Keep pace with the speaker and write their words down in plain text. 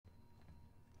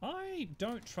I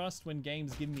don't trust when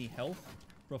games give me health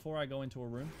before I go into a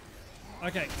room.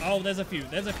 Okay. Oh, there's a few.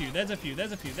 There's a few. There's a few.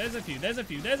 There's a few. There's a few. There's a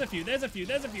few. There's a few. There's a few.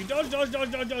 There's a few. Dodge, dodge,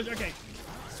 dodge, dodge, dodge. Okay.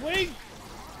 Swing.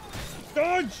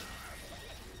 Dodge.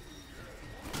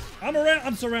 I'm around.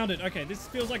 I'm surrounded. Okay, this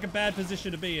feels like a bad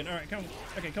position to be in. All right, come on.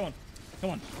 Okay, come on. Come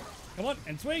on. Come on.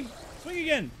 And swing. Swing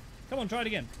again. Come on, try it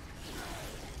again.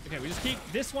 Okay, we just keep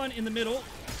this one in the middle.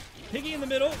 Piggy in the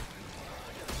middle.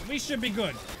 We should be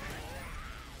good.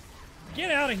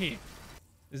 Get out of here.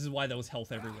 This is why there was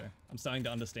health everywhere. I'm starting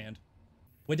to understand.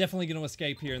 We're definitely going to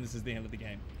escape here, and this is the end of the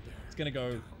game. It's going to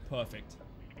go perfect.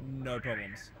 No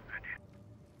problems.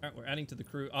 All right, we're adding to the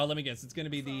crew. Oh, let me guess. It's going to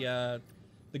be the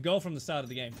girl from the start of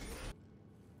the game.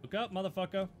 Look up,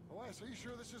 motherfucker. Elias, are you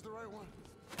sure this is the right one?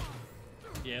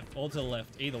 Yeah, all to the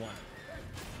left. Either one.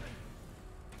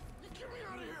 Get me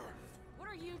out of here! What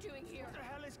are you doing here? What the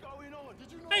hell is going on?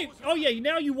 Did you know Hey, oh yeah,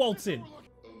 now you waltz in.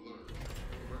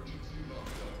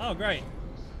 Oh, great.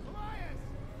 Elias!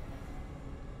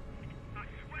 I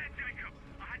swear, Jacob,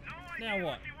 I had no idea Now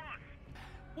what? she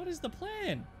was. What is the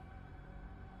plan?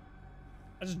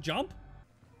 I just jump?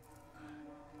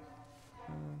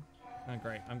 Oh,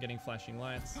 great. I'm getting flashing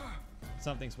lights.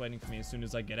 Something's waiting for me as soon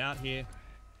as I get out here.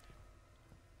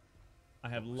 I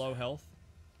have low health.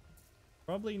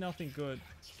 Probably nothing good.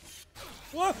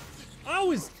 What? I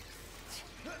was...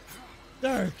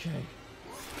 Okay.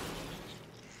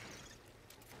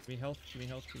 Give me health, give me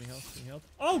health, give me health, give me health.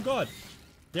 Oh, God.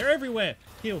 They're everywhere.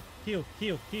 Heal, heal,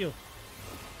 heal, heal.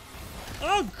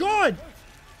 Oh, God.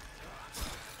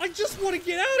 I just want to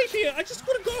get out of here. I just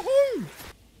want to go home.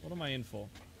 What am I in for?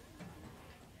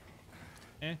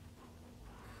 Eh?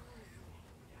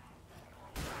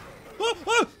 Oh,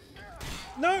 oh!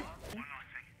 No!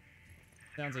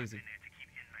 Sounds easy.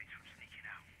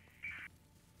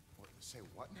 What, say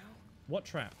what now? What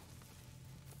trap?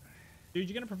 Dude,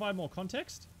 you're gonna provide more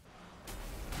context?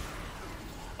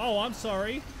 Oh, I'm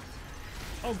sorry.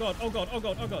 Oh god, oh god, oh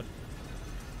god, oh god.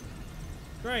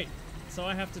 Great. So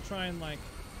I have to try and like...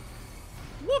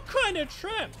 What kind of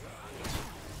trap?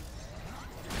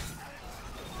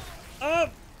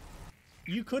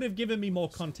 You could have given me more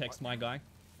context, my guy.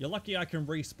 You're lucky I can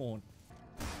respawn.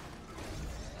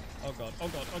 Oh god, oh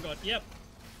god, oh god, yep.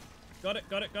 Got it,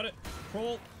 got it, got it.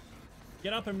 Crawl.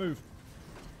 Get up and move.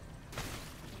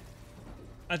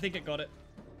 I think it got it.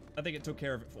 I think it took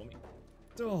care of it for me.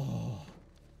 Oh.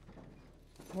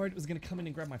 Worried it was gonna come in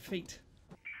and grab my feet.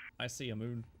 I see a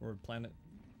moon or a planet.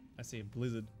 I see a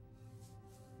blizzard.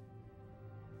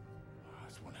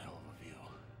 That's one hell of a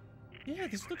view. Yeah,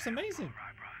 this looks amazing.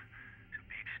 Right, bro. It's a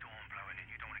big storm blowing and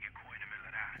you don't want to get caught in the middle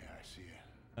of that. Yeah, I see it.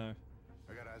 Oh,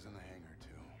 I got eyes on the hangar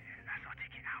too. Yeah, that's our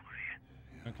ticket out of here.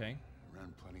 Yeah. okay.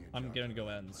 Ran plenty of I'm jobs going to go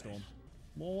around out in the place. storm.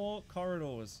 More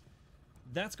corridors.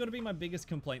 That's got to be my biggest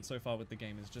complaint so far with the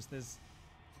game is just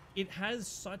it has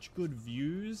such good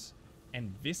views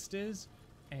and vistas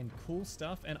and cool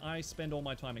stuff, and I spend all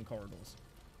my time in corridors.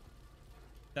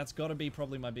 That's got to be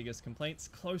probably my biggest complaints.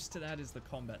 Close to that is the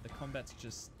combat. The combat's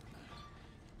just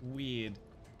weird.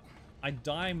 I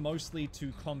die mostly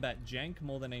to combat jank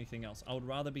more than anything else. I would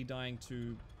rather be dying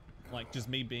to, like, just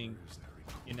me being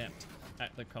inept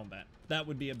at the combat. That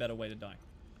would be a better way to die.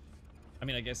 I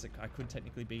mean, I guess I could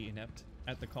technically be inept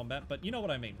at the combat, but you know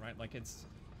what I mean, right? Like, it's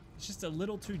just a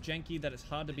little too janky that it's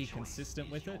hard to be consistent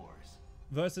with it.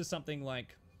 Versus something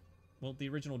like, well, the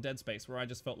original Dead Space, where I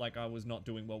just felt like I was not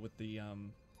doing well with the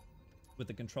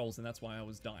controls, and that's why I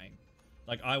was dying.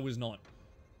 Like, I was not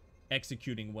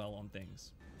executing well on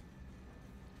things.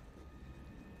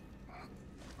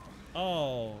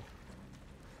 Oh.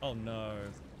 Oh, no.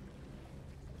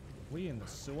 We in the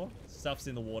sewer? Stuff's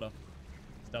in the water.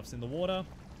 Stuff's in the water.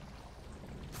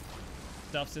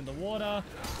 Stuff's in the water.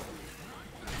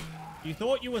 You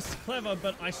thought you was clever,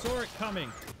 but I saw it coming.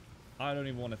 I don't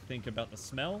even want to think about the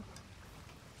smell.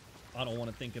 I don't want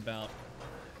to think about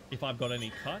if I've got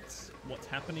any cuts, what's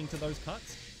happening to those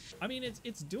cuts. I mean,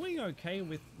 it's doing okay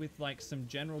with like some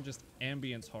general just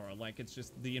ambience horror. Like, it's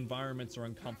just the environments are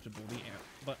uncomfortable,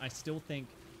 but I still think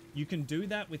you can do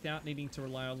that without needing to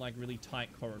rely on like really tight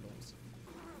corridors.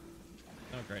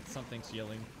 Oh great, something's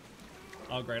yelling.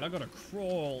 Oh great, I gotta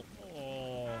crawl.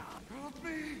 Oh. Help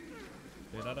me!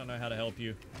 Dude, I don't know how to help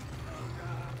you.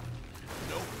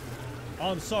 Nope.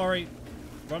 Oh, I'm sorry.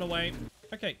 Run away.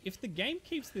 Okay, if the game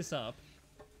keeps this up,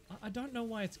 I don't know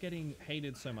why it's getting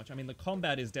hated so much. I mean, the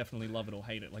combat is definitely love it or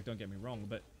hate it. Like, don't get me wrong,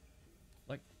 but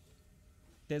like,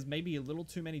 there's maybe a little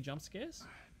too many jump scares.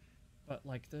 But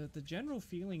like, the general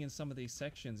feeling in some of these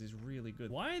sections is really good.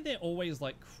 Why are there always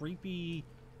like creepy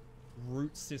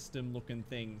root system looking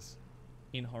things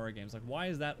in horror games? Like, why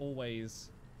is that always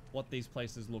what these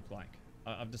places look like.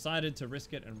 I've decided to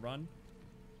risk it and run.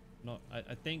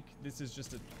 I think this is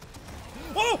just a...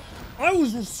 Oh! I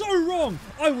was so wrong!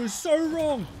 I was so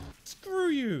wrong! Screw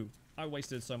you! I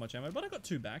wasted so much ammo, but I got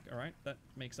 2 back, alright? That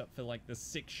makes up for like the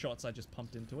 6 shots I just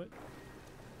pumped into it.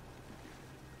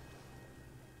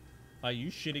 Are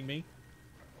you shitting me?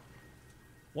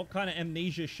 What kind of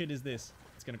amnesia shit is this?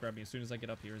 It's gonna grab me as soon as I get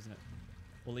up here, isn't it?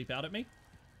 Will leap out at me?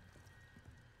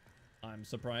 I'm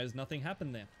surprised nothing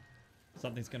happened there.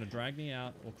 Something's gonna drag me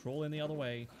out or crawl in the other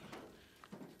way.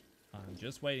 I'm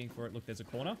just waiting for it. Look, there's a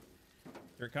corner.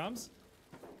 Here it comes.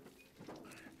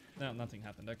 No, nothing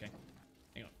happened. Okay.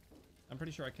 Hang on. I'm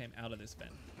pretty sure I came out of this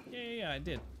vent. Yeah, I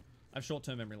did. I have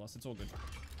short-term memory loss. It's all good.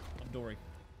 I'm Dory.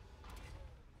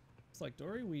 It's like,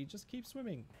 Dory, we just keep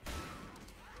swimming.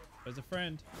 There's a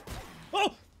friend.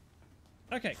 Oh!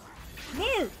 Okay.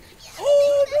 No!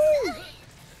 Oh, no!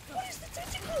 What is the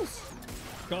tentacles?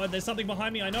 God, there's something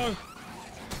behind me. I know.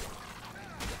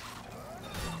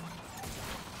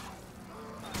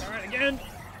 All right, again.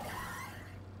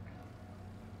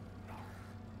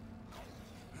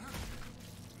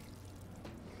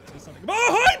 There's something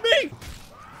behind me!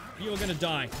 You're gonna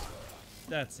die.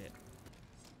 That's it.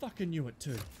 Fucking knew it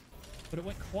too. But it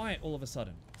went quiet all of a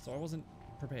sudden, so I wasn't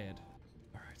prepared.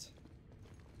 All right.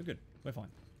 We're good. We're fine.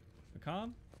 We're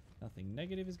calm. Nothing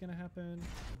negative is gonna happen.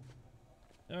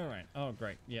 All right. Oh,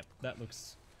 great. Yep, that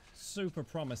looks super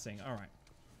promising. All right.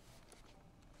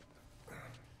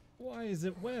 Why is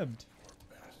it webbed?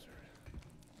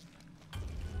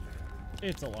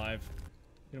 It's alive.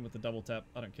 Hit him with the double tap.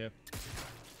 I don't care.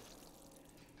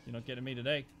 You're not getting me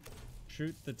today.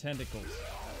 Shoot the tentacles.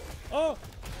 Oh!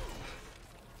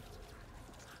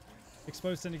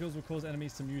 Exposed tentacles will cause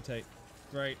enemies to mutate.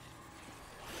 Great.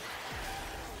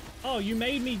 Oh, you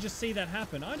made me just see that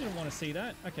happen. I didn't want to see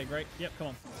that. Okay, great. Yep, come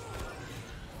on.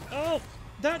 Oh,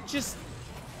 that just...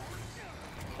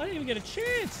 I didn't even get a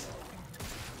chance.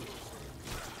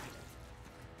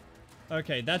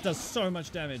 Okay, that does so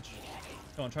much damage.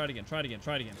 Come on, try it again, try it again,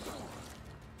 try it again.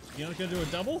 You're not going to do a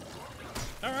double?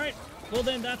 All right. Well,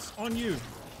 then that's on you.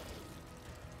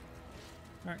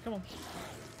 All right, come on.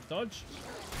 Dodge.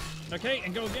 Okay,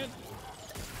 and go again.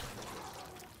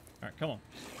 All right, come on.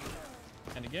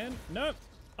 And again. Nope.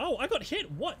 Oh, I got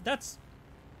hit. What? That's...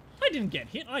 I didn't get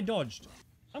hit. I dodged.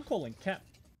 I'm calling Cap.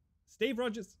 Steve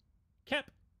Rogers.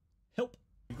 Cap. Help.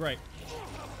 Great.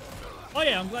 Oh,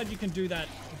 yeah, I'm glad you can do that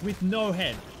with no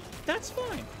head. That's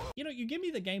fine. You know, you give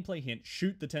me the gameplay hint.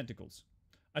 Shoot the tentacles.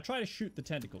 I try to shoot the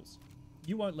tentacles.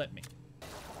 You won't let me.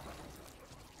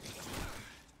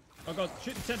 Oh, God.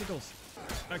 Shoot the tentacles.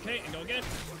 Okay, and go again.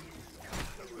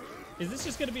 Is this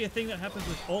just going to be a thing that happens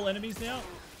with all enemies now?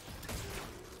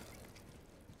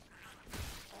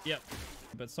 Yep.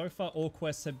 But so far, all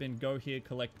quests have been go here,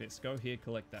 collect this. Go here,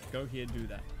 collect that. Go here, do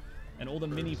that. And all the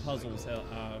mini puzzles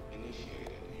are...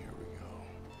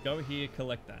 Go here,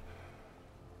 collect that.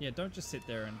 Yeah, don't just sit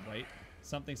there and wait.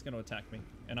 Something's going to attack me.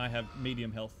 And I have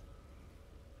medium health.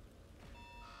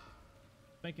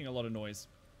 Making a lot of noise.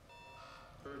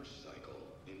 Purge cycle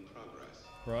in progress.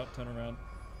 Bro, turn around.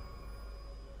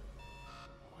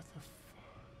 What the fuck?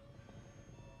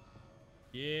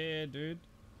 Yeah, dude.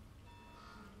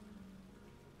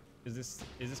 Is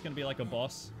this gonna be like a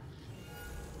boss?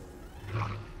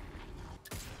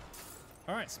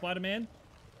 Alright, Spider-Man.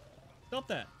 Stop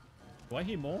that. Do I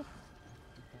hear more?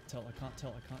 I can't tell. I can't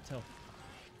tell.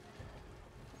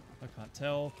 I can't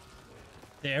tell.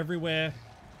 They're everywhere.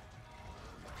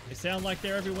 They sound like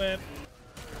they're everywhere.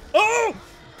 Oh!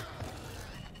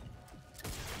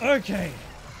 Okay.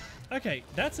 Okay,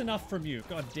 that's enough from you.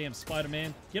 God damn,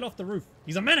 Spider-Man. Get off the roof.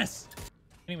 He's a menace!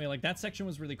 Anyway, like, that section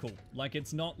was really cool. Like,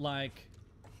 it's not, like,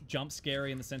 jump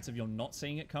scary in the sense of you're not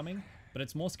seeing it coming, but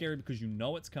it's more scary because you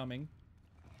know it's coming,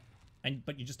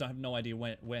 but you just don't have no idea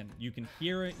when. You can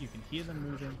hear it. You can hear them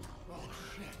moving. Oh,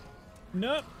 shit.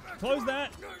 Nope. Close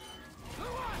that.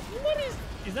 What is...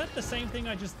 Is that the same thing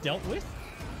I just dealt with?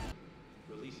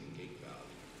 Releasing gate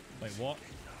valve. Wait, what?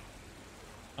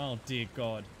 Oh, dear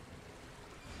God.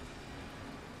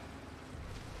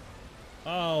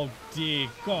 Oh, dear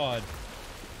God.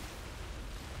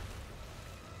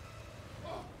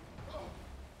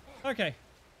 Okay.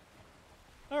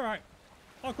 Alright.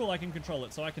 Oh, cool, I can control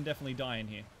it, so I can definitely die in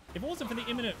here. If it wasn't for the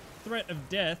imminent threat of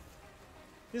death,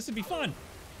 this would be fun.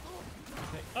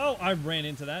 Okay. Oh, I ran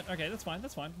into that. Okay, that's fine,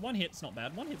 that's fine. One hit's not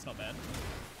bad. One hit's not bad.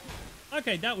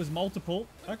 Okay, that was multiple.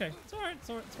 Okay, it's alright, it's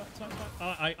alright, it's fine, it's fine,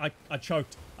 it's fine. I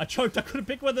choked. I choked. I couldn't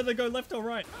pick whether to go left or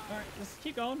right. Alright, let's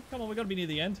keep going. Come on, we gotta be near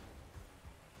the end.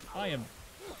 I am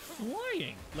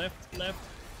flying. Left, left.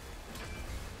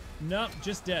 Nope,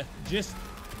 just death. Just...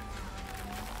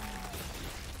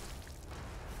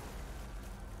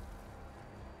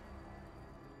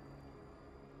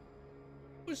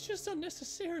 was just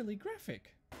unnecessarily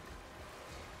graphic.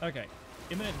 Okay.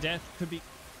 Imminent death could be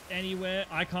anywhere.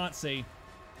 I can't see.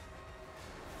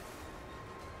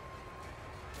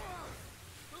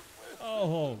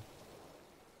 Oh.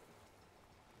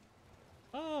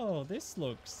 Oh, this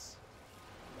looks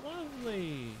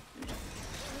lovely.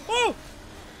 Oh!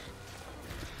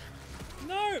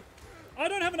 No! I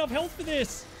don't have enough health for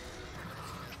this.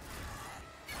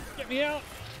 Get me out.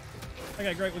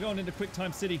 Okay, great. We're going into Quick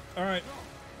Time City. All right.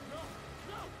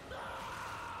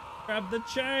 Grab the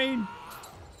chain.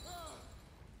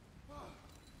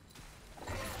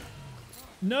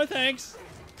 No thanks.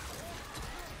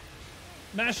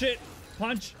 Mash it.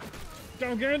 Punch.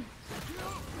 Go again.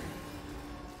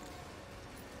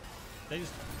 They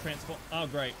just transform. Oh,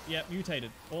 great. Yeah,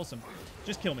 mutated. Awesome.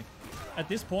 Just kill me. At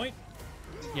this point,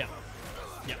 yeah.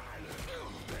 Yeah.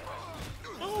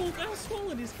 Oh, how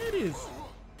swollen his head is.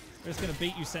 I'm just going to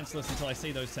beat you senseless until I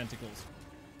see those tentacles.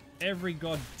 Every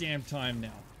goddamn time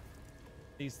now.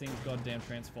 These things goddamn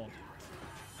transform.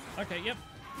 Okay, yep.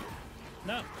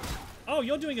 No. Oh,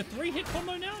 you're doing a 3-hit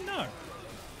combo now? No.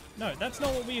 No, that's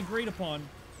not what we agreed upon.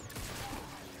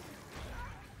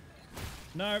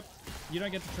 No, you don't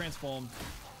get to transform.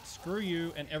 Screw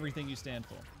you and everything you stand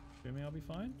for. Assuming I'll be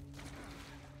fine?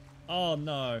 Oh,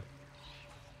 no.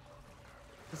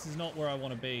 This is not where I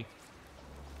want to be.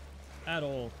 At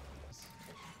all.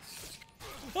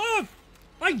 Oh!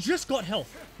 I just got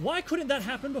health. Why couldn't that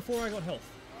happen before I got health?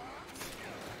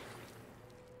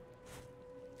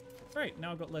 Great,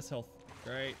 now I've got less health.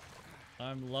 Great.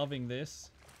 I'm loving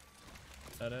this.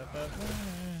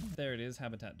 There it is,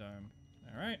 Habitat Dome.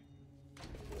 Alright.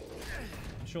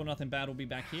 I'm sure nothing bad will be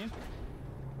back here.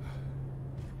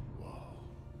 Whoa.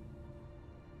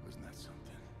 Wasn't that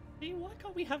something? Hey, why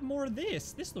can't we have more of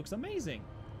this? This looks amazing.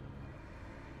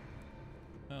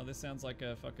 Oh, this sounds like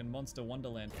a fucking Monster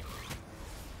Wonderland. I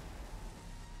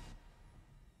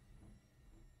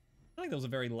feel like there was a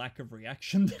very lack of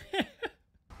reaction there.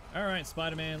 Alright,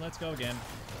 Spider-Man, let's go again.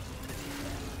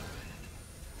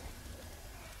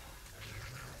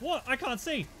 What? I can't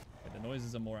see. Okay, the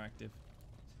noises are more active.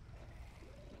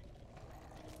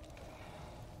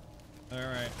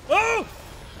 Alright. Oh!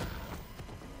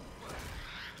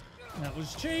 That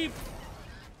was cheap.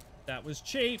 That was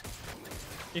cheap.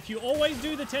 If you always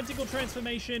do the tentacle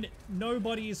transformation,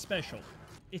 nobody is special.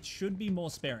 It should be more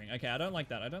sparing. Okay, I don't like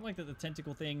that. I don't like that the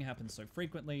tentacle thing happens so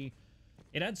frequently.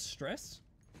 It adds stress,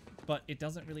 but it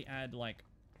doesn't really add, like,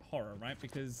 horror, right?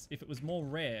 Because if it was more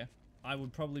rare, I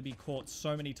would probably be caught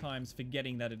so many times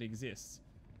forgetting that it exists.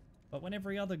 But when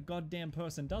every other goddamn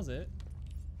person does it,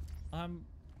 I'm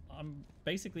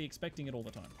basically expecting it all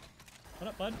the time. What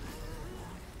up, bud?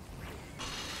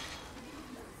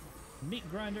 Meat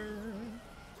grinder.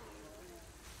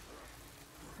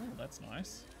 Oh, that's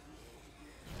nice.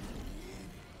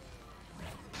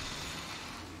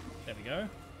 There we go.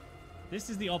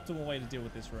 This is the optimal way to deal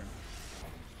with this room.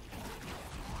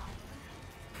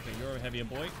 Okay, you're a heavier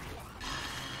boy.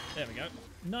 There we go.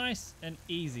 Nice and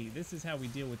easy. This is how we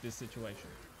deal with this situation.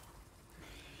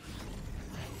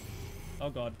 Oh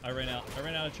god, I ran out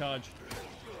of charge.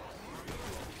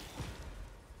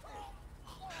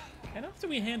 And after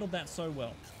we handled that so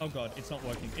well. Oh god, it's not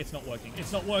working. It's not working.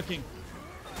 It's not working.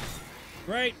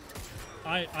 Great.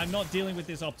 I'm not dealing with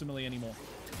this optimally anymore.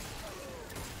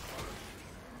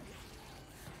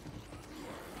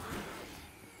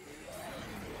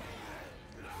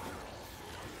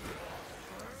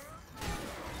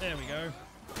 There we go.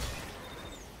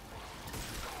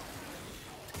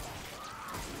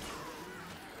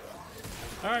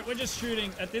 Alright, we're just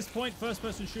shooting. At this point,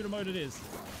 first-person shooter mode it is.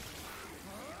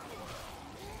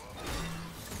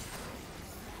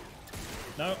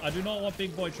 No, I do not want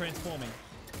Big Boy transforming.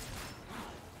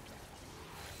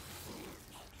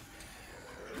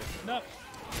 Nope.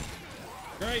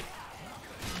 Great.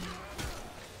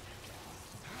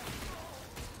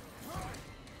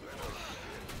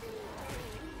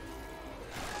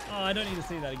 Oh, I don't need to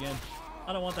see that again.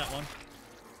 I don't want that one.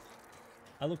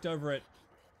 I looked over at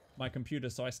my computer,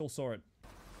 so I still saw it.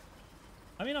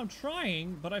 I mean, I'm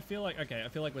trying, but I feel like, okay, I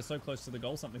feel like we're so close to the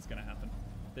goal, something's gonna happen.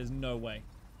 There's no way.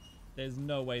 There's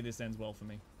no way this ends well for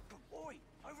me. Good boy,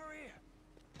 over here.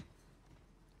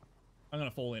 I'm gonna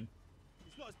fall in.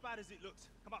 It's not as bad as it looks.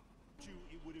 Come up. True,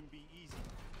 it wouldn't be easy.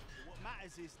 But what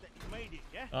matters is that you made it,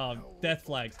 yeah? Oh, death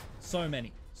flags. So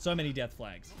many. So many death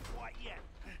flags. Not quite yet.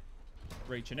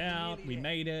 Reaching out. We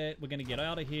made it. We're gonna get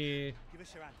out of here. Give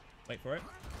us your hand. Wait for it.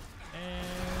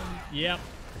 And yep.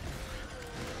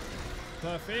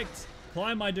 Perfect.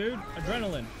 Climb, my dude.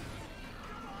 Adrenaline.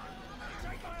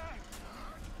 Take my hand.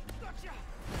 Gotcha.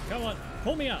 Come on.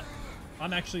 Pull me up.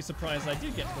 I'm actually surprised I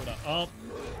did get pulled up. Oh.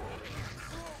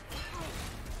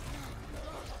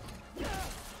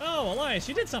 Oh, Elias,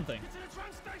 you did something. Can't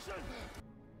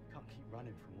keep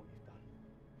running from what you've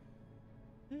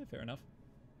done. Yeah, fair enough.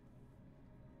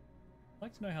 I'd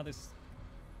like to know how this...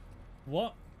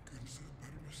 What?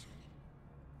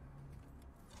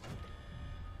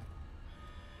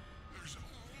 There's always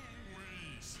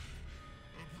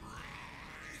a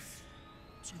price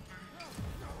to pay.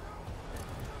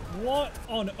 What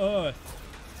on earth?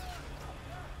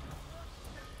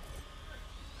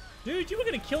 Dude, you were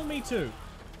gonna kill me too.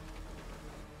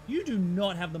 You do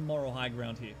not have the moral high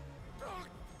ground here.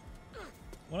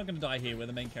 We're not gonna die here. We're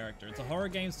the main character. It's a horror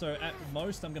game, so at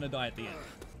most I'm gonna die at the end.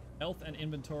 Health and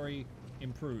inventory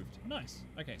improved. Nice.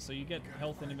 Okay, so you get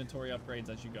health and inventory upgrades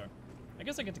as you go. I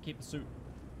guess I get to keep the suit,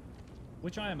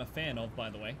 which I am a fan of, by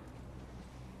the way.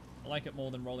 I like it more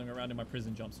than rolling around in my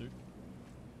prison jumpsuit.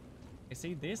 You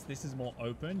see this? This is more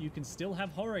open. You can still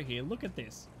have horror here. Look at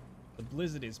this. The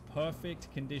blizzard is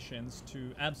perfect conditions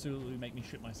to absolutely make me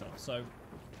shit myself. So,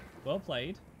 well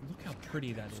played. Look how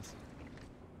pretty that is.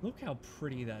 Look how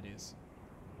pretty that is.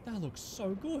 That looks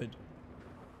so good.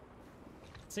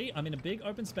 See, I'm in a big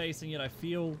open space and yet I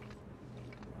feel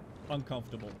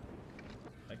uncomfortable.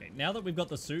 Okay, now that we've got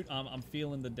the suit, I'm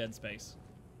feeling the dead space.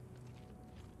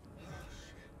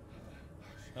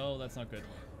 Oh, that's not good.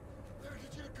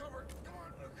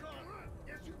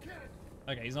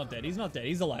 Okay, he's not dead. He's not dead.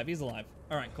 He's alive. He's alive.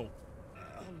 All right, cool.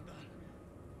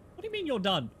 What do you mean you're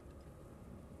done?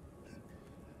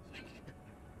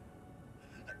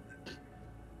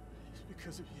 It's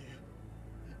because of you.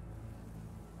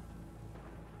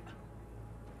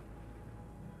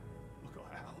 I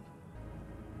got out.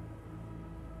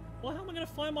 Well, how am I going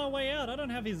to find my way out? I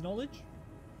don't have his knowledge.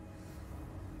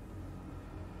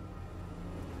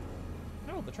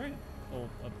 Oh, the train. Or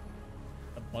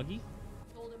a buggy.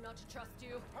 Told him not to trust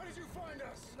you. How did you find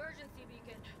us? Emergency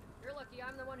beacon. You're lucky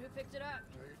I'm the one who picked it up.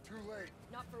 You're too late.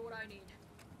 Not for what I need.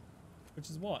 Which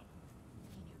is what?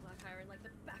 He knew Black Iron like the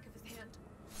back of his hand.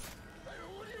 Hey,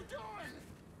 what are you doing?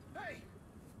 Hey!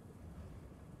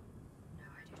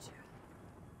 Now I do too.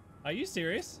 Are you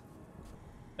serious?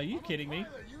 Are you kidding me?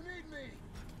 Pilot, you need me.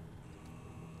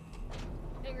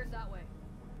 Hangar's that way.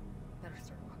 Better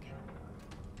start walking.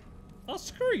 Oh,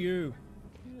 screw you.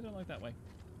 I don't like that way.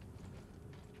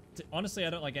 Honestly, I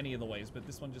don't like any of the ways, but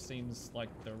this one just seems like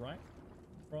the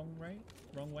wrong way?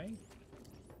 I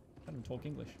can't even talk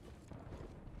English.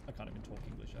 I can't even talk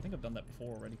English. I think I've done that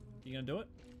before already. You gonna do it?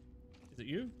 Is it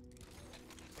you?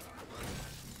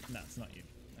 No, it's not you.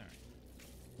 All right.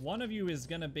 One of you is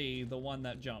gonna be the one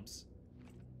that jumps.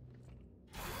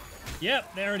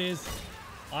 Yep, there it is.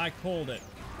 I called it.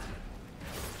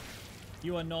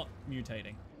 You are not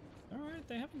mutating. All right,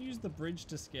 they haven't used the bridge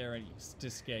to scare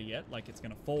yet, like it's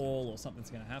gonna fall or something's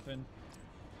gonna happen.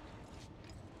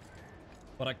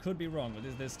 But I could be wrong.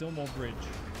 There's still more bridge.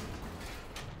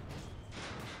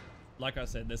 Like I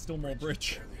said, there's still more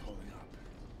bridge.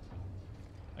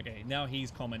 Okay, now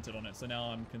he's commented on it, so now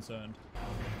I'm concerned.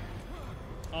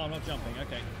 Oh, I'm not jumping.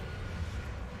 Okay.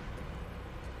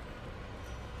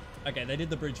 Okay, they did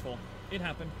the bridge fall. It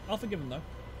happened. I'll forgive them though.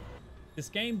 This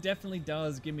game definitely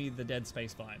does give me the Dead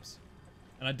Space vibes.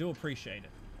 And I do appreciate it.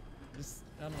 Just,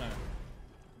 I don't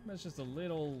know. It's just a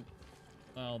little...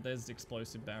 Oh, there's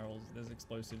explosive barrels. There's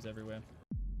explosives everywhere.